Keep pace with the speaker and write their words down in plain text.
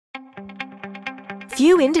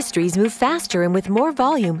Few industries move faster and with more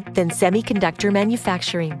volume than semiconductor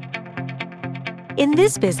manufacturing. In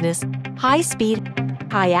this business, high speed,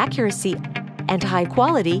 high accuracy, and high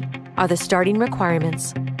quality are the starting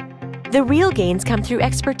requirements. The real gains come through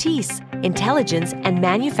expertise, intelligence, and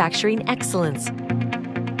manufacturing excellence.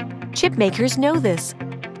 Chip makers know this,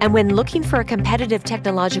 and when looking for a competitive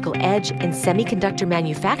technological edge in semiconductor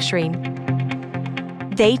manufacturing,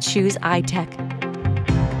 they choose ITEC.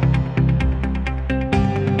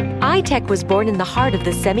 ITEC was born in the heart of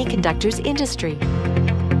the semiconductors industry.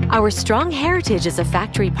 Our strong heritage as a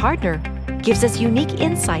factory partner gives us unique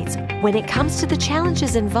insights when it comes to the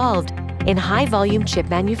challenges involved in high-volume chip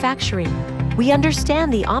manufacturing. We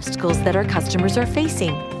understand the obstacles that our customers are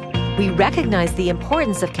facing. We recognize the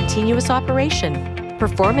importance of continuous operation,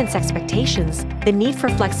 performance expectations, the need for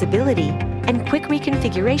flexibility, and quick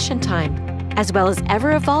reconfiguration time, as well as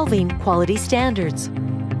ever-evolving quality standards.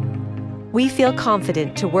 We feel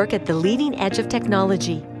confident to work at the leading edge of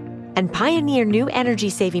technology and pioneer new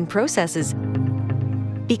energy-saving processes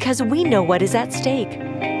because we know what is at stake.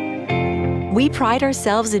 We pride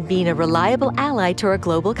ourselves in being a reliable ally to our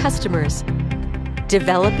global customers,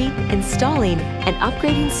 developing, installing, and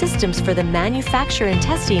upgrading systems for the manufacture and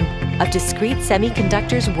testing of discrete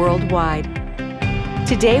semiconductors worldwide.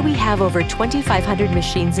 Today, we have over 2,500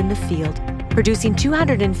 machines in the field, producing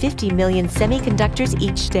 250 million semiconductors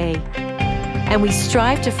each day. And we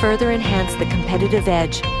strive to further enhance the competitive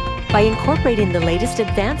edge by incorporating the latest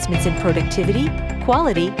advancements in productivity,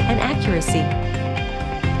 quality, and accuracy.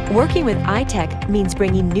 Working with ITEC means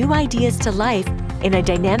bringing new ideas to life in a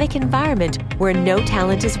dynamic environment where no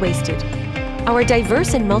talent is wasted. Our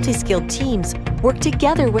diverse and multi-skilled teams work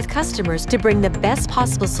together with customers to bring the best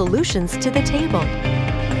possible solutions to the table.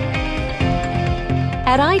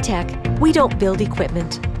 At ITEC, we don't build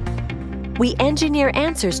equipment. We engineer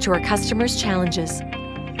answers to our customers' challenges.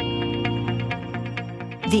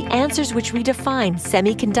 The answers which redefine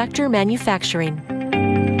semiconductor manufacturing.